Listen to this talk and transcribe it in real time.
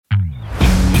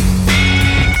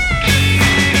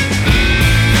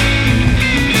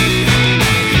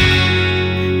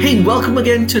Welcome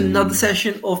again to another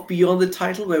session of Beyond the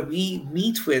Title, where we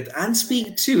meet with and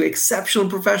speak to exceptional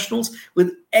professionals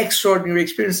with extraordinary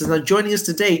experiences. Now, joining us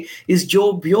today is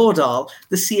Jo Bjordal,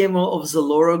 the CMO of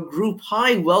Zalora Group.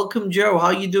 Hi, welcome, Jo. How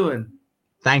are you doing?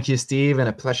 Thank you, Steve, and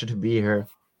a pleasure to be here.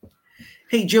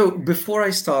 Hey, Jo, before I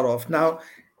start off, now,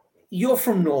 you're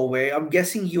from Norway. I'm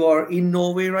guessing you are in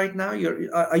Norway right now.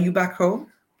 Are you back home?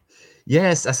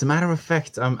 Yes, as a matter of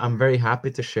fact, I'm very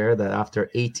happy to share that after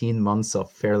 18 months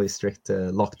of fairly strict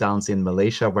lockdowns in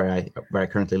Malaysia, where I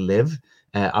currently live,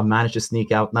 I've managed to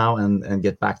sneak out now and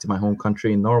get back to my home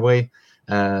country in Norway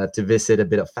to visit a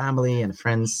bit of family and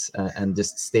friends and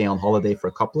just stay on holiday for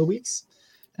a couple of weeks.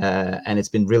 And it's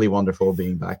been really wonderful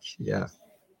being back. Yeah.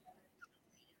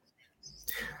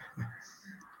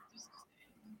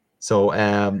 So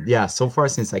so far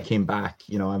since I came back,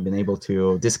 I've been able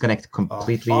to disconnect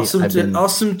completely.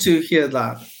 Awesome to hear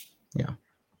that. Yeah.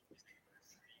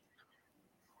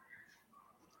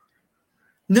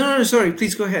 No, sorry.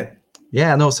 Please go ahead.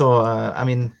 Yeah, no. So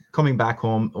coming back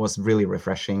home was really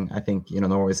refreshing. I think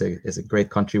Norway is a great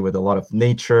country with a lot of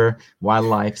nature,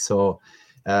 wildlife. So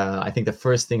I think the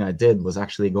first thing I did was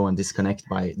actually go and disconnect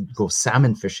go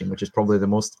salmon fishing, which is probably the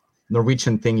most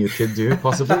Norwegian thing you could do,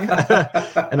 possibly,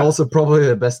 and also probably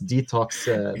the best detox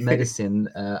medicine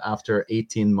after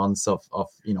 18 months of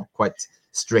quite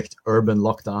strict urban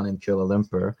lockdown in Kuala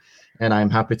Lumpur. And I'm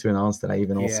happy to announce that I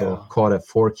even also caught a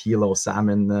 4-kilo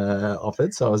salmon of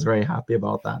it. So I was very happy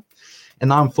about that. And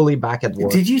now I'm fully back at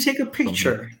work. Did you take a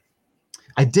picture?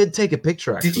 I did take a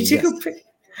picture, actually. Did you take a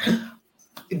picture?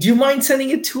 Do you mind sending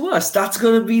it to us? That's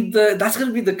gonna be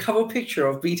the cover picture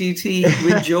of BTT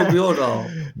with Jo Bjordal.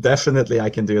 Definitely, I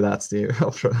can do that, Steve.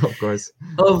 Of course.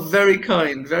 Oh, very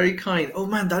kind, very kind. Oh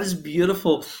man, that is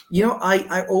beautiful.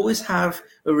 I always have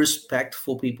a respect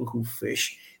for people who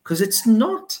fish because it's a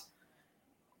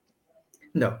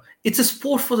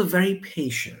sport for the very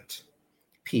patient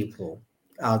people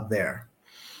out there.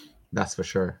 That's for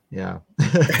sure. Yeah.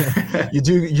 you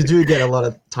do get a lot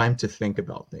of time to think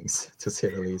about things, to say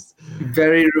the least.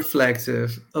 Very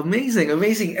reflective. Amazing.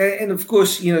 And of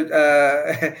course,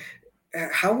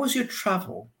 how was your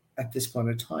travel at this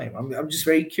point in time? I'm just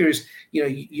very curious.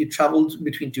 You traveled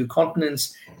between two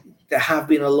continents. There have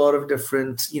been a lot of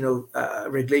different,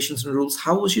 regulations and rules.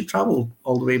 How was your travel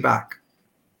all the way back?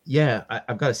 Yeah,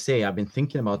 I've got to say, I've been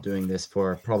thinking about doing this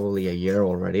for probably a year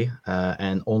already.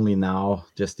 And only now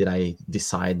just did I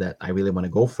decide that I really want to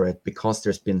go for it, because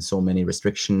there's been so many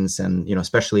restrictions and,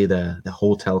 especially the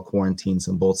hotel quarantines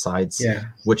on both sides,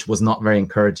 which was not very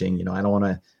encouraging. I don't want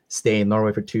to stay in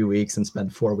Norway for 2 weeks and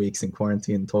spend 4 weeks in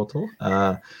quarantine total.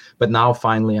 But now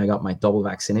finally I got my double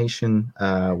vaccination,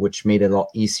 which made it a lot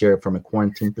easier from a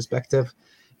quarantine perspective.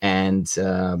 And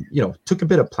took a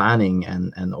bit of planning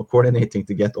and coordinating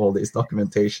to get all these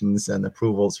documentations and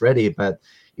approvals ready, but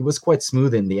it was quite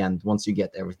smooth in the end once you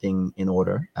get everything in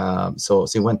order. So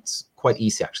it went quite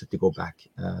easy actually to go back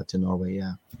to Norway.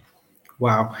 Yeah.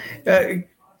 Wow.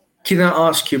 Can I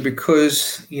ask you,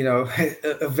 because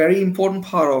a very important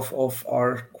part of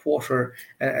our quarter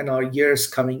and our years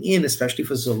coming in, especially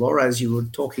for Zalora, as you were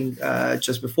talking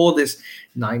just before this,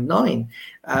 9/9.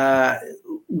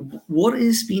 What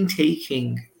has been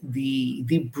taking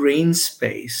the brain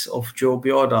space of Jo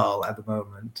Bjordal at the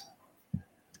moment?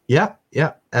 Yeah.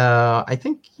 I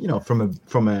think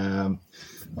from a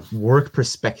work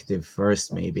perspective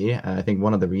first, maybe I think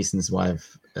one of the reasons why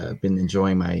I've been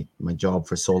enjoying my job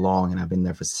for so long, and I've been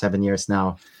there for 7 years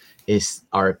now, is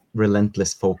our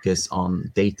relentless focus on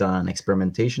data and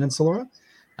experimentation in Zalora.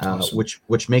 Awesome.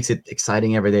 Which makes it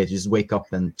exciting every day to just wake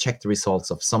up and check the results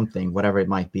of something, whatever it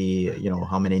might be.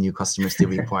 How many new customers did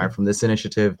we acquire from this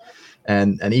initiative?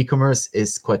 And e-commerce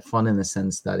is quite fun in the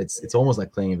sense that it's almost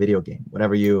like playing a video game.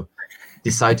 Whatever you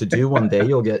decide to do one day,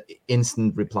 you'll get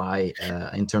instant reply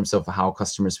in terms of how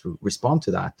customers respond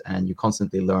to that, and you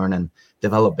constantly learn and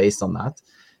develop based on that.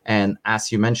 And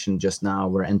as you mentioned just now,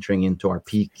 we're entering into our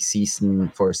peak season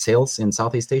for sales in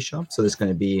Southeast Asia. So there's going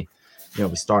to be,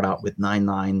 we start out with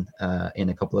 9/9 in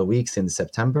a couple of weeks in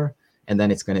September, and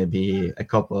then it's going to be a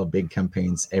couple of big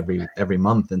campaigns every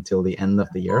month until the end of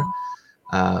the year.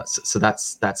 So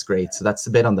that's great. So that's a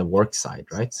bit on the work side,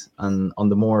 right? And on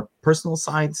the more personal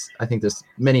sides, I think there's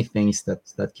many things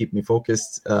that keep me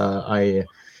focused.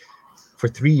 For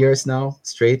 3 years now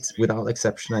straight, without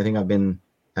exception, I think I've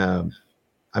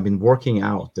been working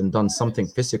out and done something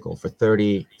physical for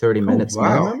 30 minutes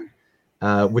minimum.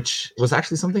 Which was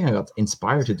actually something I got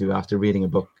inspired to do after reading a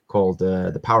book called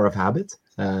The Power of Habit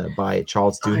by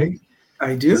Charles Duhigg.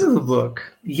 I do know the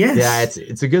book. Yeah, Yes.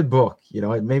 it's a good book.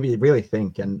 It made me really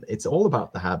think, and it's all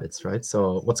about the habits, right?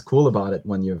 So what's cool about it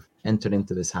when you've entered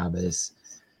into this habit is,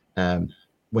 um,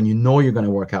 when you know you're going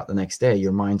to work out the next day,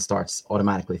 your mind starts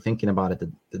automatically thinking about it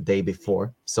the day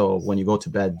before. So when you go to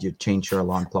bed, you change your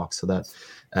alarm clock so that,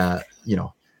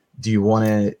 do you want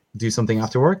to do something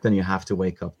after work? Then you have to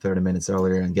wake up 30 minutes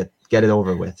earlier and get it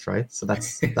over with, right? So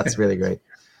that's really great.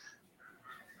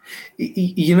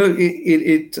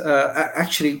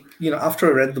 Actually, after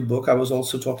I read the book, I was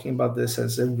also talking about this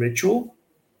as a ritual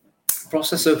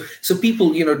process. So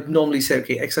people, normally say,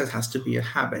 okay, exercise has to be a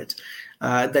habit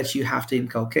that you have to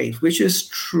inculcate, which is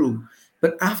true.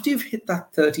 But after you've hit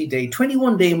that 30-day,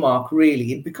 21-day mark,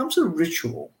 really, it becomes a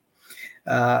ritual.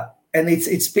 And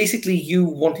it's basically you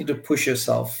wanting to push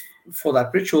yourself for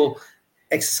that ritual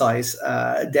exercise,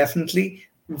 definitely,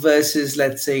 versus,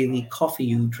 let's say, the coffee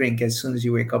you drink as soon as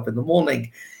you wake up in the morning.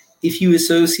 If you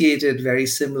associate it very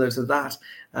similar to that,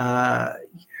 uh,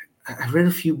 I read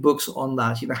a few books on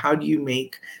that. How do you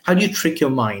trick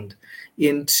your mind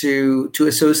into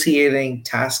associating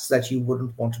tasks that you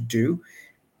wouldn't want to do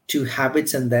to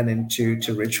habits and then into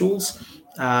to rituals?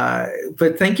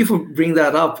 But thank you for bringing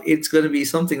that up. It's going to be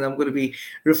something I'm going to be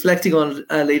reflecting on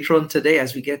later on today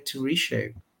as we get to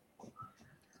reshape.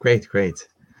 Great.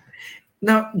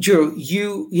 Now, Joe,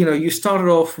 you started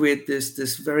off with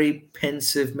this very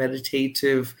pensive,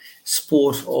 meditative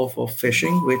sport of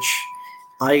fishing, which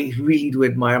I really do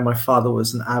admire. My father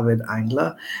was an avid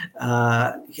angler.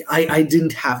 I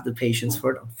didn't have the patience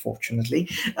for it, unfortunately.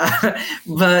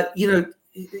 But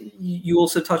you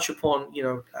also touch upon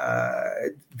the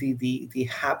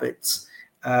habits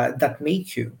that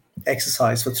make you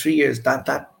exercise for 3 years.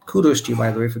 That kudos to you, by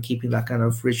the way, for keeping that kind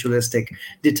of ritualistic,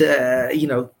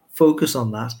 focus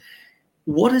on that.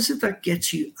 What is it that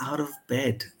gets you out of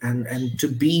bed and to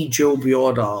be Jo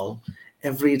Bjordal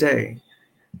every day?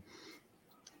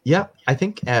 Yeah, I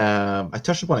think I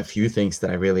touched upon a few things that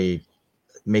I really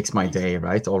makes my day,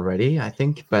 right, already, I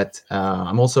think. But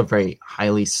I'm also a very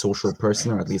highly social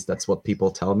person, or at least that's what people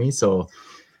tell me. So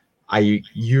I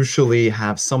usually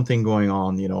have something going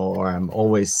on, or I'm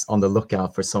always on the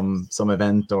lookout for some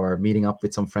event or meeting up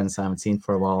with some friends I haven't seen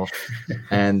for a while.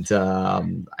 And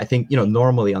I think,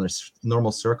 normally under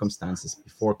normal circumstances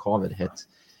before COVID hit,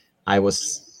 I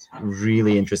was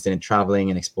really interested in traveling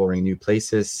and exploring new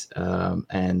places,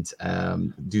 and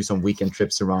do some weekend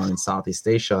trips around in Southeast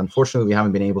Asia. Unfortunately, we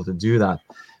haven't been able to do that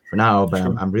for now, but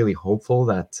Sure. I'm really hopeful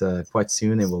that quite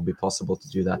soon it will be possible to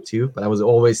do that too. But I was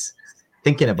always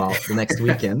thinking about the next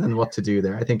weekend and what to do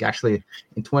there. I think actually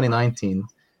in 2019,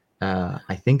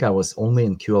 I think I was only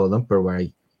in Kuala Lumpur, where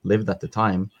I lived at the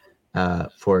time,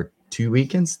 for 2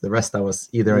 weekends. The rest I was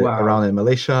either around Wow. in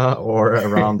Malaysia or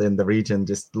around in the region,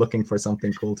 just looking for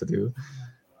something cool to do.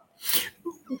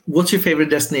 What's your favorite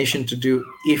destination to do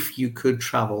if you could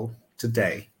travel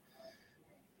today?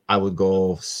 I would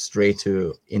go straight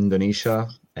to Indonesia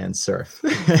and surf.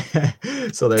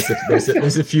 So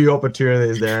there's a few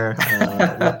opportunities there,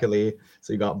 luckily.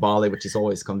 So you got Bali, which is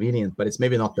always convenient, but it's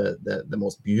maybe not the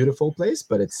most beautiful place,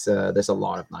 but it's there's a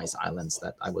lot of nice islands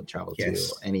that I would travel to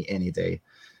Yes. any day.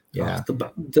 Oh, Yeah.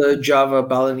 the Java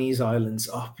Balinese Islands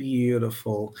are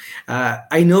beautiful.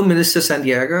 I know Minister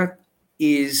Sandiaga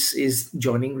is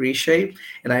joining Reshape,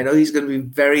 and I know he's going to be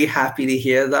very happy to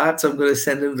hear that. So I'm going to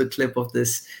send him the clip of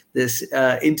this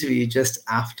interview just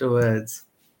afterwards.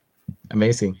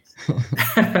 Amazing.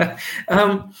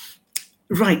 um,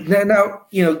 right now,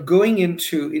 going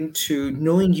into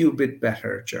knowing you a bit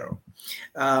better, Joe.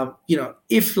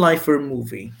 If life were a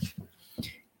movie,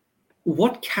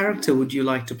 what character would you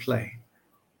like to play?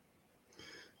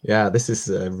 Yeah, this is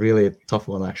a really tough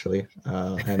one, actually.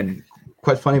 And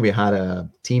quite funny, we had a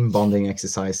team bonding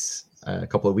exercise a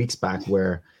couple of weeks back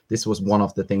where this was one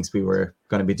of the things we were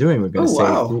going to be doing. We're going Oh to say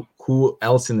wow, who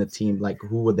else in the team, like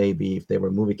who would they be if they were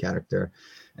a movie character?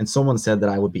 And someone said that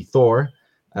I would be Thor,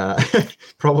 uh,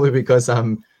 probably because the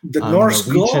I'm Norse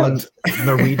god.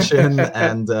 Norwegian,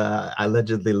 and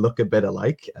allegedly look a bit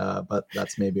alike. But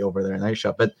that's maybe over there in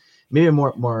Asia. But maybe a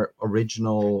more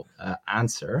original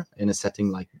answer in a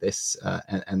setting like this,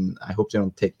 and I hope you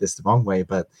don't take this the wrong way,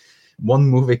 but one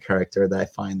movie character that I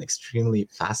find extremely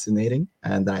fascinating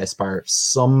and that I aspire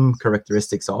some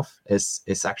characteristics of is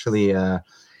actually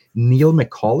Neil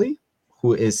McCauley,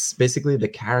 who is basically the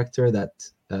character that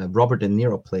Robert De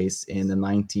Niro plays in the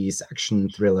 90s action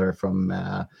thriller from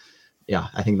I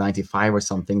think 95 or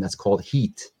something, that's called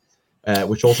Heat.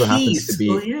 Which also happens to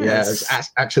Heath. Oh be, yes.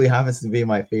 actually happens to be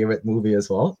my favorite movie as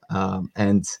well.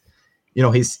 And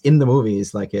he's in the movie.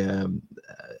 He's like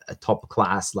a top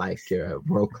class, like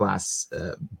world class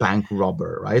bank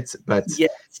robber, right? But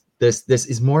Yes. this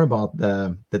is more about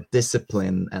the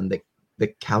discipline and the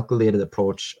calculated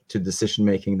approach to decision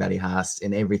making that he has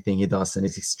in everything he does, and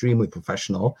it's extremely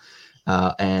professional.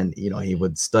 And he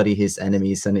would study his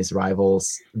enemies and his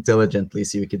rivals diligently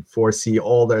so he could foresee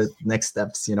all their next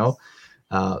steps. So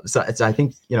I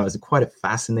think it's quite a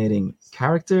fascinating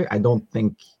character. I don't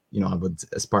think I would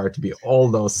aspire to be all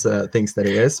those things that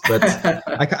he is, but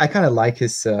I kind of like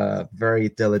his very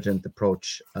diligent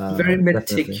approach. Very Definitely.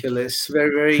 meticulous,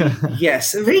 very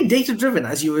yes, very data driven,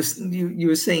 as you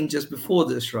were saying just before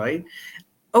this, right?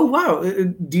 Oh wow!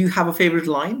 Do you have a favorite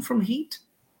line from Heat?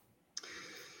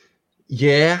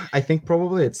 Yeah, I think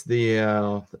probably it's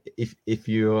the if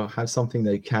you have something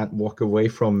that you can't walk away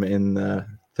from in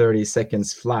 30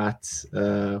 seconds flat,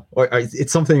 or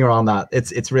it's something around that.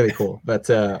 It's really cool, but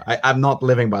I'm not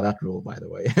living by that rule, by the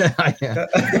way.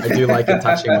 I do like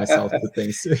attaching myself to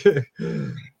things.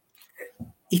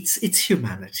 It's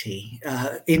humanity.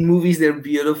 In movies, they're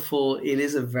beautiful. It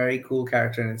is a very cool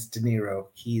character, and it's De Niro.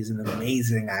 He is an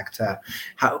amazing actor.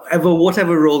 However,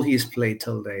 whatever role he's played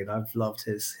till date, I've loved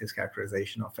his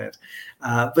characterization of it.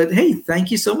 But hey, thank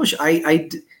you so much.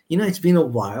 It's been a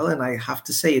while, and I have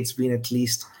to say, it's been at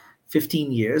least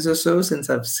 15 years or so since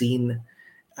I've seen.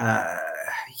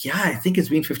 I think it's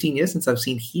been 15 years since I've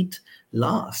seen Heat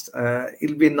last.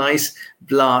 It'll be a nice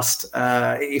blast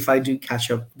if I do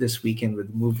catch up this weekend with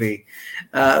the movie.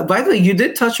 By the way, you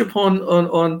did touch upon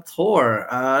on Thor.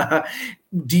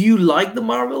 Do you like the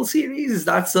Marvel series? Is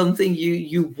that something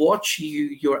you watch?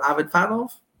 You're avid fan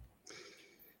of?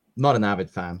 Not an avid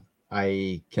fan.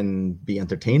 I can be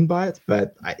entertained by it,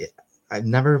 but I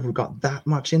never got that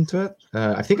much into it.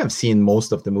 I think I've seen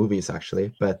most of the movies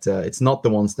actually, but it's not the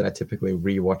ones that I typically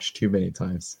rewatch too many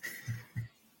times.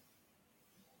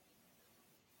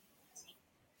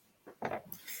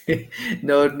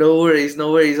 No worries,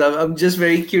 no worries. I'm just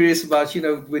very curious about,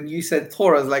 when you said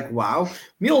Thor, I was like, wow,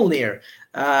 Mjolnir.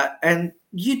 And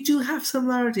you do have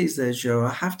similarities there, Joe.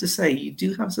 I have to say, you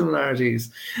do have similarities.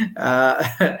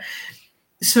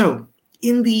 So,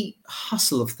 in the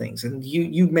hustle of things, and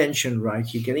you mentioned,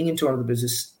 right, you're getting into one of the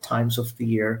busiest times of the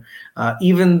year,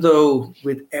 even though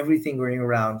with everything going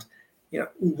around,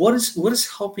 what is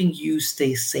helping you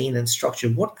stay sane and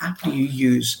structured? What app do you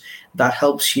use that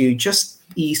helps you just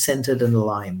be centered and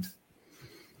aligned?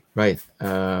 Right.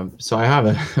 So I have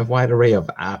a wide array of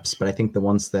apps, but I think the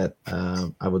ones that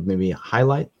I would maybe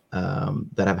highlight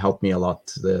that have helped me a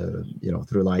lot,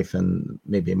 through life and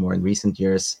maybe more in recent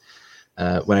years.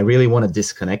 When I really want to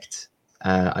disconnect,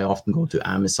 I often go to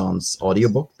Amazon's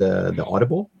audiobook, the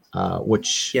Audible,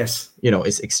 which Yes.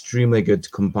 is extremely good to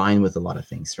combine with a lot of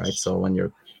things, right? So when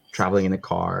you're traveling in a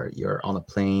car, you're on a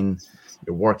plane,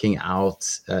 you're working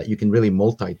out, you can really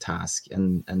multitask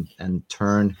and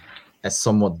turn a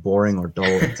somewhat boring or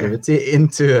dull activity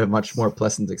into a much more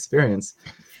pleasant experience.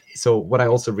 So what I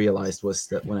also realized was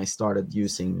that when I started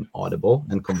using Audible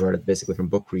and converted basically from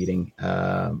book reading,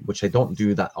 which I don't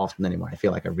do that often anymore, I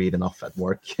feel like I read enough at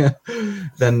work,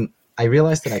 then I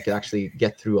realized that I could actually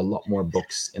get through a lot more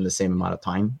books in the same amount of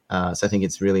time. So I think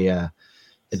it's really a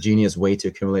genius way to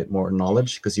accumulate more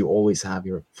knowledge, because you always have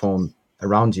your phone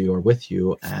around you or with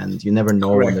you, and you never know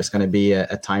Correct. when there's going to be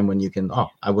a time when you can,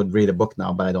 I would read a book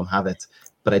now, but I don't have it,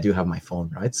 but I do have my phone,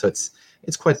 right? So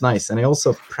it's quite nice. And I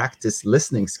also practice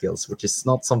listening skills, which is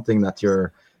not something that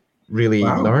you're really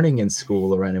learning in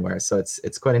school or anywhere. So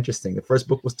it's quite interesting. The first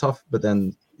book was tough, but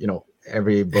then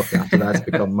every book after that's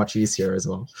become much easier as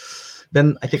well.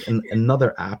 Then I think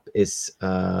another app is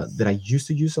that I used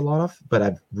to use a lot of, but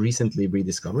I've recently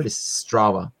rediscovered, is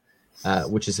Strava,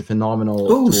 which is a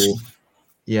phenomenal tool.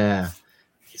 Yeah,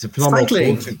 it's a phenomenal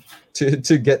tool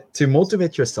to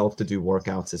motivate yourself to do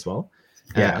workouts as well.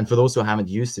 And for those who haven't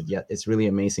used it yet, it's really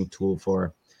amazing tool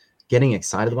for getting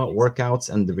excited about workouts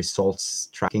and the results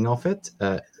tracking of it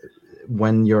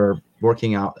when you're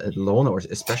working out alone, or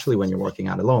especially when you're working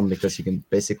out alone, because you can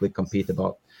basically compete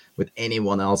with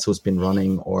anyone else who's been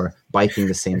running or biking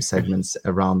the same segments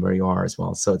around where you are as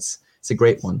well. So it's a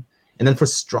great one. And then for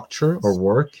structure or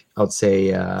work, I would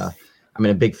say I'm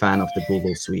a big fan of the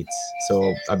Google Suites.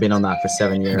 So I've been on that for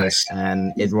 7 years,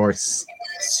 and it works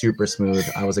super smooth.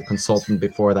 I was a consultant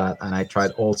before that, and I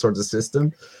tried all sorts of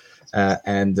systems.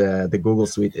 And the Google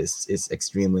Suite is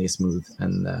extremely smooth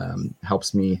and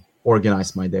helps me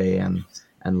organize my day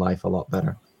and life a lot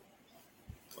better.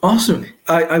 Awesome.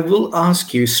 I will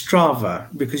ask you Strava,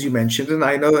 because you mentioned, and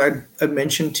I know I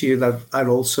mentioned to you that I'd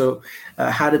also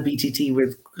had a BTT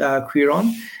with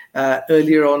Quiron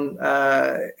earlier on,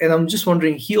 and I'm just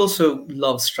wondering, he also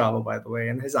loves Strava, by the way,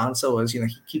 and his answer was, he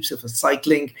keeps it for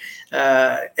cycling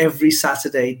every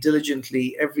Saturday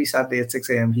diligently. Every Saturday at 6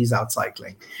 a.m. he's out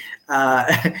cycling.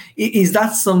 Is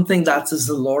that something that's a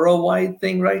Zalora-wide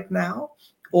thing right now?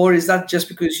 Or is that just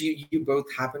because you both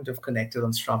happen to have connected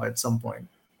on Strava at some point?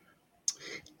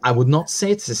 I would not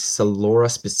say it's a Zalora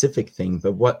specific thing,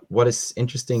 but what is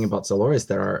interesting about Zalora is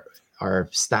that our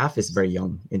staff is very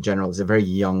young in general. It's a very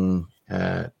young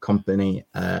company,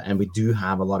 and we do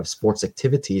have a lot of sports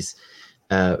activities.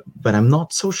 But I'm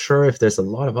not so sure if there's a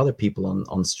lot of other people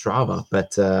on Strava,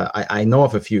 but I know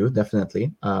of a few,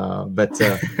 definitely. But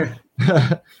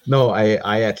no,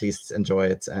 I at least enjoy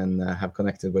it and have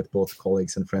connected with both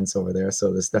colleagues and friends over there.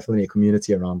 So there's definitely a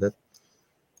community around it.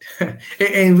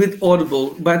 And with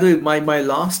Audible, by the way, my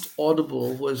last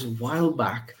Audible was a while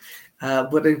back,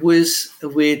 but it was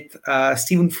with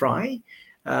Stephen Fry,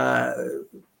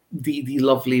 the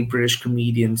lovely British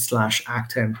comedian /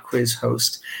 actor and quiz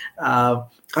host.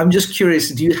 I'm just curious,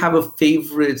 do you have a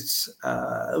favorite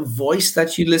voice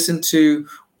that you listen to,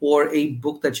 or a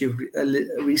book that you've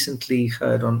recently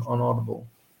heard on Audible?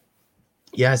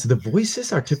 Yeah, so the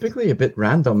voices are typically a bit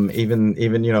random. Even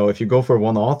if you go for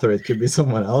one author, it could be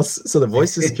someone else. So the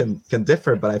voices can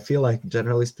differ, but I feel like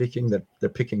generally speaking, they're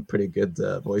picking pretty good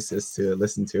voices to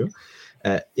listen to.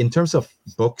 In terms of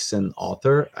books and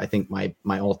author, I think my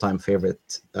all-time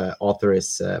favorite author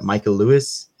is Michael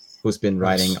Lewis, who's been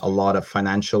writing a lot of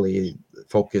financially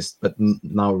focused, but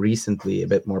now recently a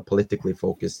bit more politically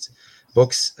focused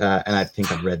books. And I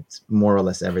think I've read more or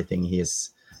less everything he has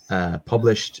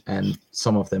published, and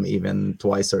some of them even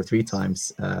twice or three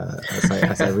times,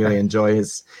 as I really enjoy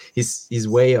his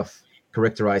way of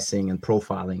characterizing and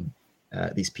profiling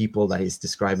these people that he's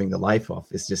describing the life of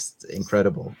is just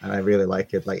incredible, and I really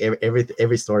like it. Like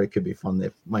every story could be fun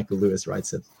if Michael Lewis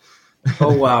writes it.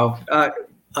 Oh wow!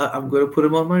 I'm going to put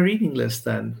him on my reading list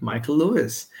then, Michael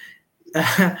Lewis.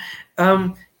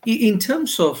 In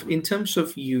terms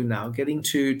of you now getting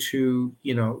to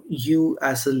you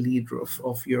as a leader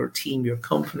of your team, your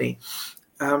company,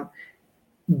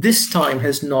 this time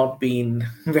has not been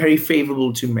very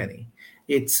favorable to many.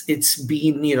 It's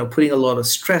been putting a lot of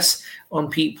stress on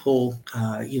people.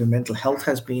 Mental health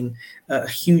has been a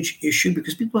huge issue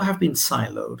because people have been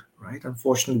siloed, right?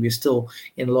 Unfortunately, we're still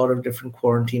in a lot of different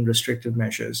quarantine restrictive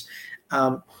measures.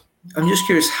 I'm just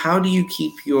curious, how do you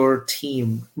keep your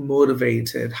team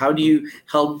motivated? How do you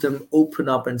help them open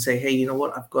up and say, hey, you know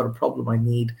what, I've got a problem I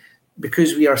need?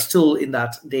 Because we are still in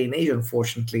that day and age,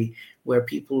 unfortunately, where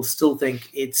people still think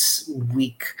it's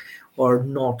weak or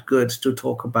not good to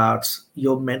talk about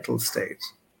your mental state.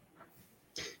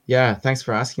 Yeah, thanks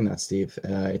for asking that, Steve.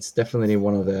 It's definitely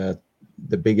one of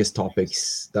the biggest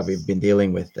topics that we've been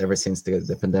dealing with ever since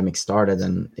the pandemic started.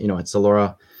 And, at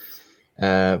Zalora,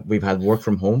 we've had work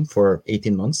from home for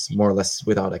 18 months, more or less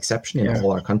without exception in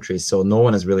all our countries. So no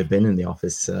one has really been in the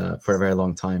office for a very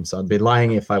long time. So I'd be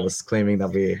lying if I was claiming that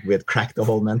we had cracked the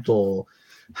whole mental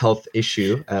health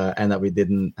issue and that we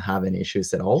didn't have any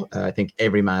issues at all. I think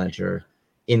every manager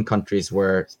in countries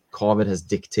where COVID has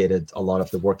dictated a lot of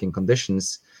the working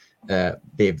conditions,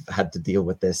 they've had to deal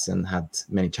with this and had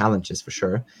many challenges for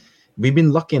sure. We've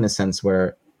been lucky in a sense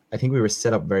where I think we were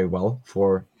set up very well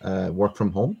for work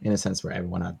from home, in a sense where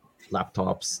everyone had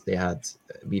laptops, they had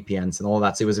VPNs and all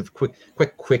that. So it was a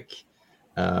quick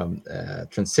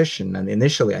transition. And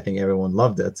initially, I think everyone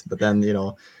loved it. But then,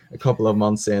 a couple of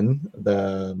months in,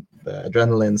 the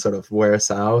adrenaline sort of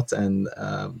wears out, and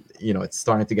it's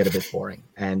starting to get a bit boring.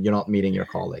 And you're not meeting your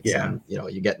colleagues, and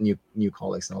you get new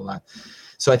colleagues and all that.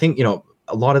 So I think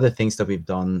a lot of the things that we've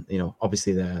done,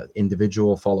 obviously the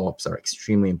individual follow-ups are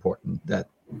extremely important. That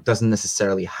doesn't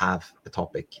necessarily have a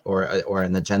topic or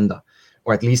an agenda,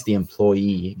 or at least the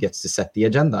employee gets to set the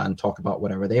agenda and talk about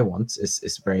whatever they want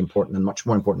is very important, and much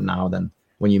more important now than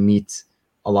when you meet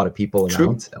a lot of people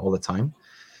around all the time.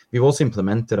 We've also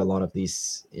implemented a lot of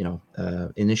these,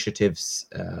 initiatives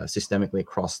systemically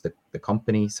across the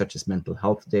company, such as mental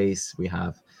health days. We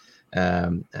have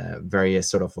various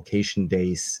sort of vocation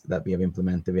days that we have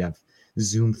implemented. We have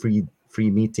Zoom free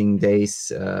meeting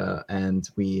days, and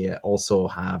we also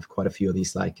have quite a few of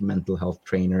these like mental health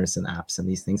trainers and apps and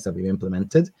these things that we've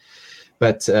implemented.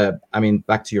 But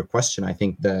back to your question, I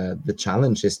think the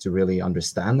challenge is to really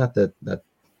understand that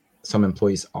some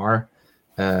employees are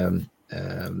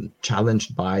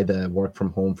challenged by the work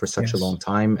from home for such a long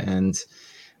time. And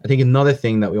I think another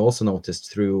thing that we also noticed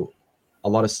through a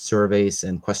lot of surveys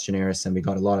and questionnaires, and we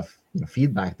got a lot of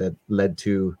feedback that led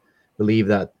to believe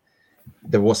that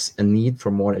there was a need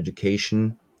for more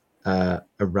education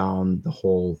around the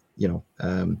whole,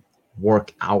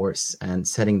 work hours and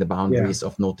setting the boundaries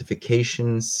of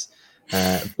notifications,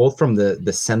 both from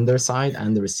the sender side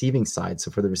and the receiving side. So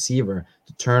for the receiver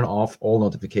to turn off all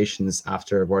notifications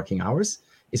after working hours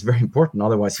is very important.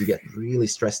 Otherwise, you get really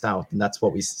stressed out. And that's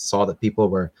what we saw, that people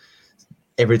were,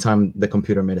 every time the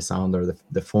computer made a sound or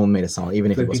the phone made a sound,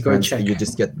 even if it was friends, you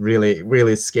just get really,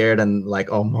 really scared and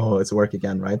like, oh no, it's work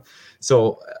again, right?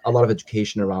 So a lot of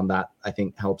education around that, I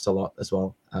think, helps a lot as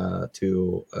well,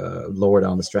 to lower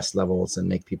down the stress levels and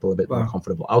make people a bit more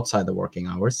comfortable outside the working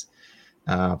hours.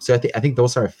 So I think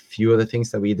those are a few of the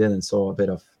things that we did and saw a bit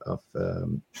of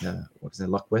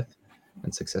luck with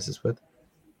and successes with.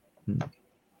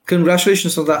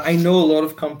 Congratulations on that. I know a lot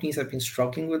of companies have been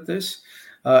struggling with this,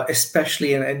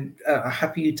 especially, and I'm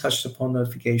happy you touched upon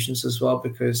notifications as well,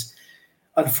 because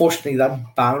unfortunately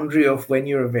that boundary of when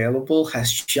you're available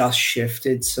has just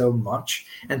shifted so much,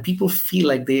 and people feel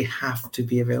like they have to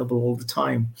be available all the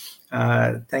time.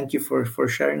 Thank you for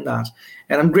sharing that.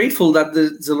 And I'm grateful that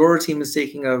the Zalora team is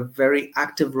taking a very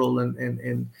active role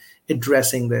in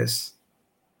addressing this.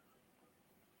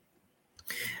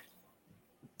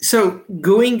 So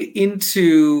going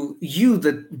into you,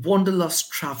 the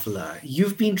wanderlust traveler,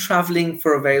 you've been traveling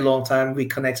for a very long time. We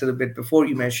connected a bit before.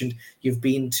 You mentioned you've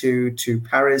been to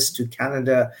Paris, to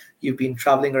Canada. You've been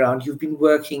traveling around. You've been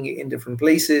working in different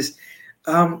places.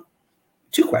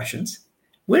 Two questions.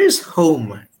 Where is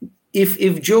home?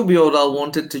 If Jo Bjordal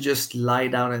wanted to just lie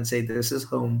down and say this is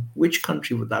home, which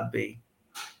country would that be?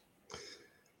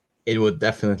 It would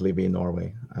definitely be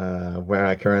Norway, where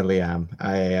I currently am.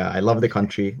 I love the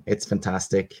country. It's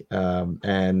fantastic.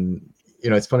 And,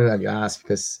 it's funny that you ask,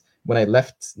 because when I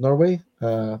left Norway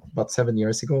about 7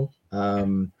 years ago,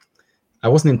 I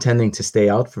wasn't intending to stay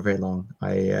out for very long.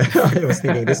 I was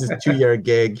thinking this is a 2-year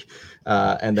gig,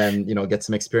 and then, get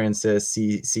some experiences,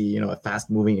 see a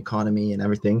fast-moving economy and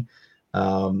everything.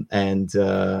 And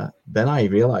then I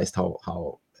realized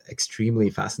how extremely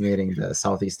fascinating the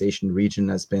Southeast Asian region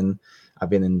has been. I've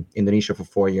been in Indonesia for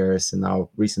 4 years, and now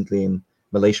recently in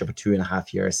Malaysia for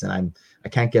 2.5 years, and I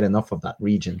can't get enough of that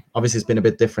region. Obviously, it's been a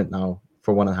bit different now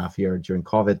for 1.5 years during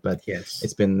COVID, but yes,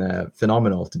 it's been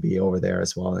phenomenal to be over there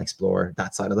as well and explore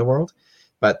that side of the world.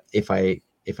 But if I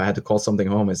had to call something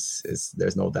home, is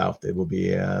there's no doubt it will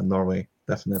be Norway,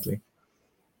 definitely.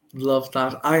 Love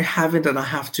that. I haven't, and I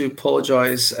have to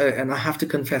apologize, and I have to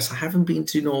confess, I haven't been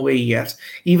to Norway yet,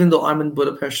 even though I'm in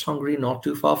Budapest, Hungary, not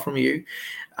too far from you.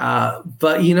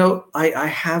 But I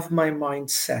have my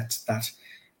mind set that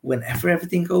whenever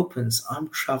everything opens, I'm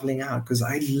traveling out, because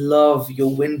I love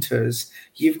your winters.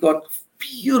 You've got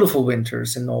beautiful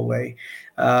winters in Norway.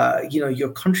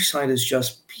 Your countryside is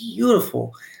just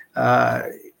beautiful.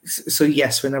 So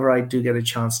yes, whenever I do get a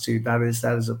chance to, that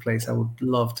is a place I would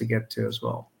love to get to as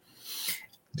well.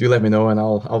 Do let me know, and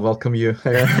I'll welcome you.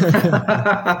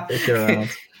 Take you around.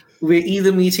 We're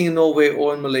either meeting in Norway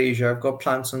or in Malaysia. I've got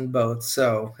plans on both.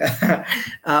 So,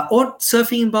 or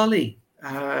surfing in Bali,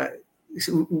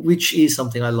 which is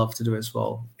something I love to do as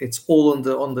well. It's all on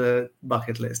the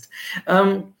bucket list.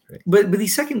 But the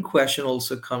second question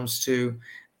also comes to,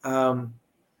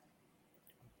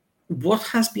 what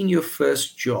has been your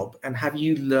first job, and have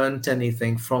you learned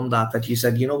anything from that you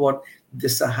said, you know what,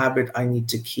 this is a habit I need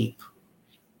to keep?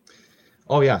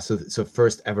 Oh yeah, so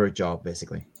first ever job,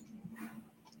 basically.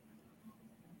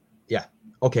 Yeah.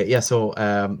 Okay. Yeah. So,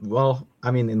 well,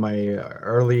 I mean, in my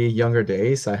early younger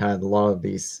days, I had a lot of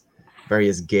these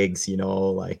various gigs,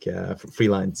 like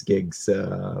freelance gigs,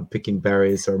 picking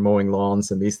berries or mowing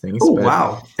lawns and these things. Oh, but,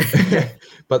 wow.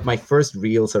 But my first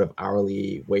real sort of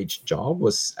hourly wage job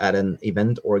was at an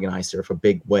event organizer for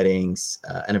big weddings,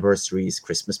 anniversaries,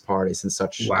 Christmas parties and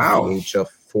such. Wow. At the age of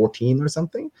 14 or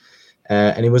something.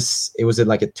 And it was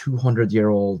like a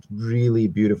 200-year-old, really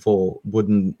beautiful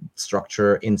wooden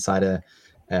structure inside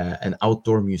an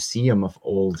outdoor museum of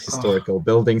old historical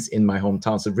buildings in my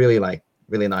hometown. So really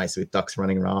nice, with ducks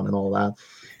running around and all that.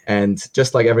 And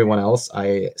just like everyone else,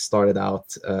 I started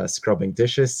out scrubbing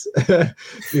dishes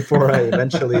before I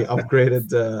eventually got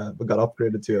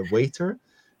upgraded to a waiter.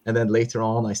 And then later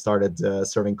on, I started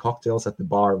serving cocktails at the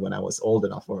bar when I was old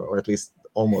enough, or at least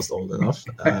almost old enough.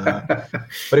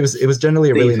 But it was generally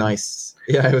a really nice,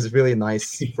 it was a really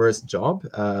nice first job.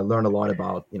 Learned a lot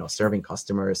about, serving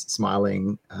customers,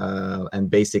 smiling,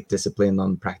 and basic discipline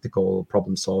on practical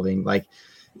problem solving,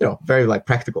 very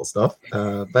practical stuff.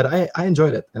 But I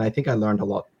enjoyed it. And I think I learned a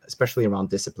lot, especially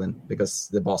around discipline, because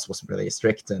the boss was really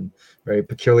strict and very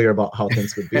peculiar about how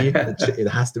things would be. It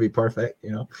has to be perfect,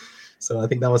 So I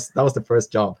think that was the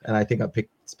first job. And I think I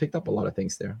picked up a lot of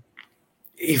things there.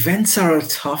 events are a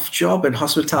tough job, and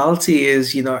hospitality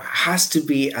is, has to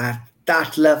be at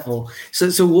that level.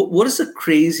 So what is the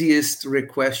craziest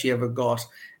request you ever got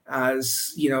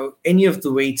as, any of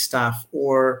the wait staff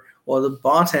or the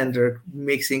bartender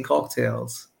mixing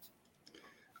cocktails?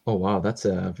 Oh wow, that's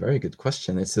a very good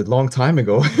question. It's a long time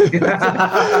ago.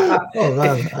 Oh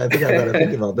man, I think I better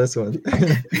think about this one.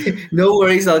 No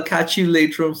worries, I'll catch you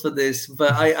later on for this.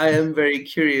 But I am very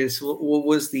curious. What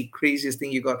was the craziest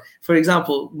thing you got? For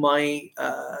example,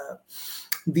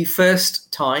 the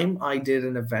first time I did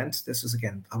an event, this was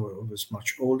again, I was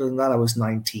much older than that. I was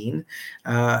 19.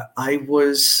 I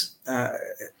was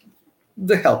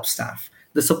the help staff,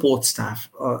 the support staff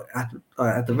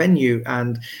at the venue,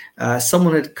 and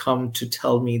someone had come to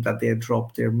tell me that they had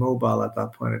dropped their mobile at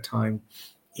that point in time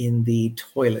in the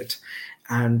toilet,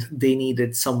 and they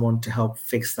needed someone to help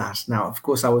fix that. Now, of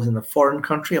course, I was in a foreign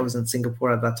country. I was in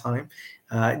Singapore at that time,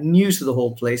 new to the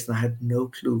whole place, and I had no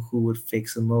clue who would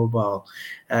fix a mobile.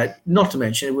 Not to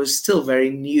mention, it was still very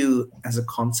new as a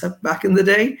concept back in the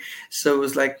day. So it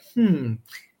was like,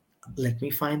 let me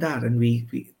find out. And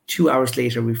we 2 hours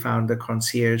later, we found the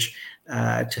concierge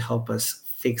to help us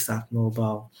fix that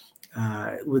mobile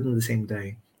within the same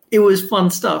day. It was fun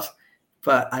stuff,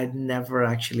 but I'd never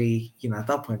actually, at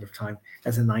that point of time,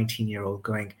 as a 19-year-old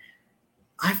going,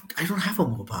 I don't have a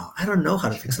mobile. I don't know how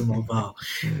to fix a mobile.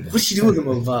 What should you do with a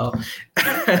mobile?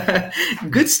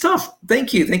 Good stuff.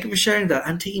 Thank you. Thank you for sharing that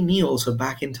and taking me also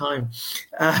back in time.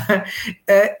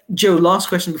 Jo, last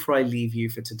question before I leave you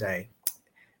for today.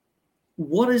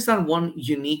 What is that one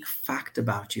unique fact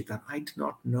about you that I do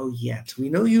not know yet? We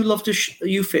know you love to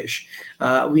you fish.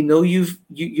 We know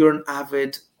you're an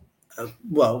avid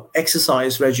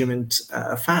exercise regiment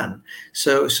fan.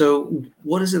 So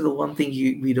what is it, the one thing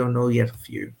we don't know yet of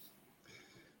you?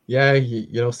 Yeah,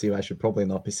 Steve, I should probably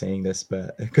not be saying this,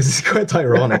 but because it's quite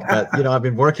ironic. But I've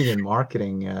been working in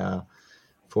marketing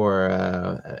for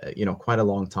quite a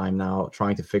long time now,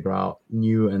 trying to figure out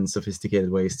new and sophisticated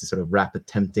ways to sort of rapid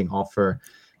tempting offer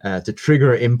to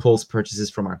trigger impulse purchases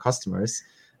from our customers.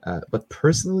 But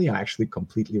personally, I actually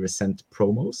completely resent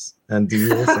promos and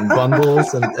deals and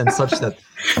bundles and such that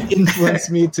influence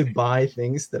me to buy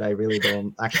things that I really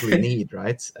don't actually need,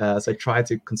 right? So I try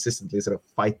to consistently sort of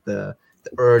fight the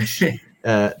urge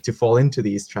to fall into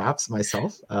these traps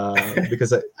myself,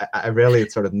 because I rarely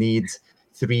sort of need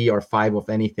 3 or 5 of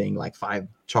anything, like 5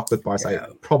 chocolate bars. Yeah.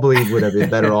 I probably would have been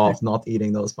better off not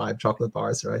eating those 5 chocolate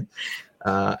bars, right?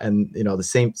 And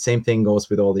the same thing goes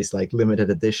with all these like limited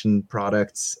edition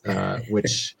products,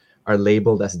 which are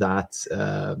labeled as that.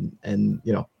 And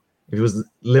if it was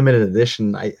limited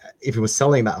edition, if it was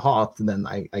selling that hot, then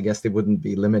I guess they wouldn't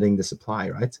be limiting the supply,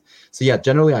 right? So yeah,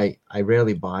 generally I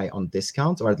rarely buy on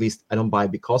discount, or at least I don't buy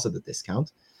because of the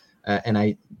discount. And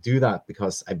I do that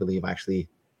because I believe I actually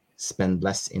spend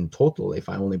less in total if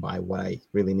I only buy what I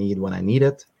really need when I need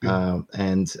it.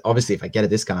 And obviously, if I get a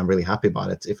discount, I'm really happy about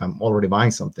it if I'm already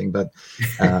buying something. But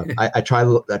I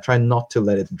try not to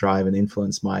let it drive and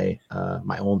influence my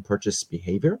own purchase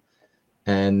behavior.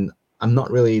 And I'm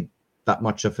not really that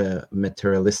much of a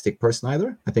materialistic person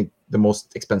either. I think the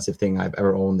most expensive thing I've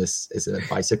ever owned is a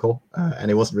bicycle, and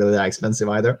it wasn't really that expensive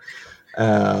either.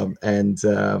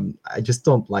 I just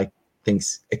don't like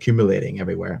things accumulating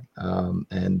everywhere. So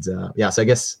I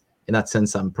guess in that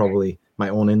sense, I'm probably my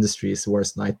own industry's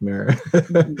worst nightmare.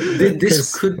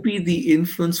 This could be the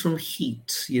influence from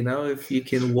heat, if you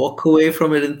can walk away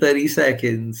from it in 30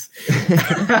 seconds.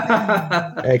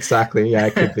 Exactly. Yeah,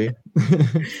 it could be.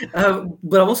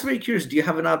 But I'm also very curious, do you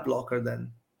have an ad blocker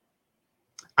then?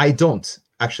 I don't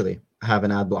actually have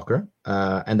an ad blocker.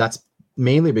 And that's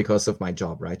mainly because of my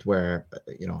job, right? Where,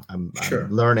 I'm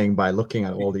learning by looking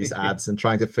at all these ads and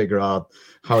trying to figure out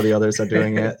how the others are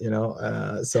doing it,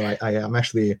 So I am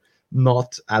actually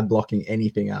not ad blocking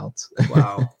anything out.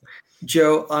 Wow.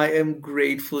 Jo, I am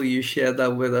grateful you shared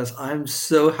that with us. I'm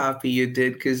so happy you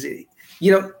did, because,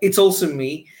 it's also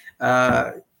me.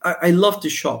 I love to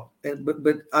shop,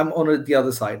 but I'm on the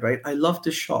other side, right? I love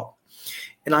to shop,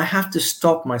 and I have to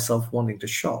stop myself wanting to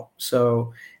shop.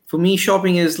 So for me,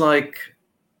 shopping is like,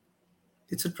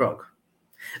 it's a drug.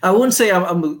 I wouldn't say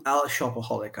I'm a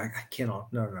shopaholic. I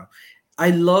cannot. No. I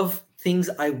love things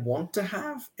I want to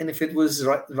have, and if it was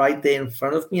right there in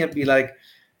front of me, I'd be like,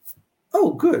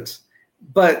 oh, good.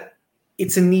 But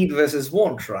it's a need versus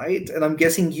want, right? And I'm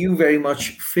guessing you very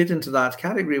much fit into that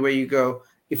category where you go,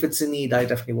 if it's a need, I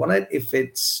definitely want it. If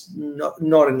it's not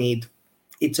a need,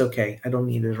 it's okay. I don't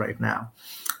need it right now.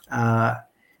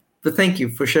 But thank you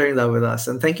for sharing that with us.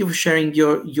 And thank you for sharing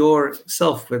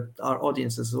yourself with our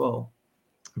audience as well.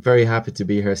 Very happy to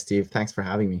be here, Steve. Thanks for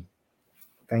having me.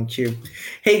 Thank you.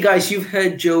 Hey guys, you've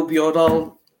heard Jo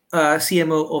Bjordal,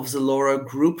 CMO of Zalora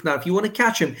Group. Now, if you want to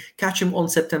catch him on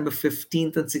September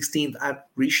 15th and 16th at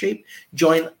Reshape.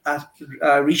 Join at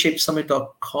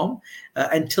reshapesummit.com.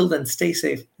 Until then, stay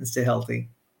safe and stay healthy.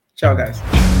 Ciao, guys.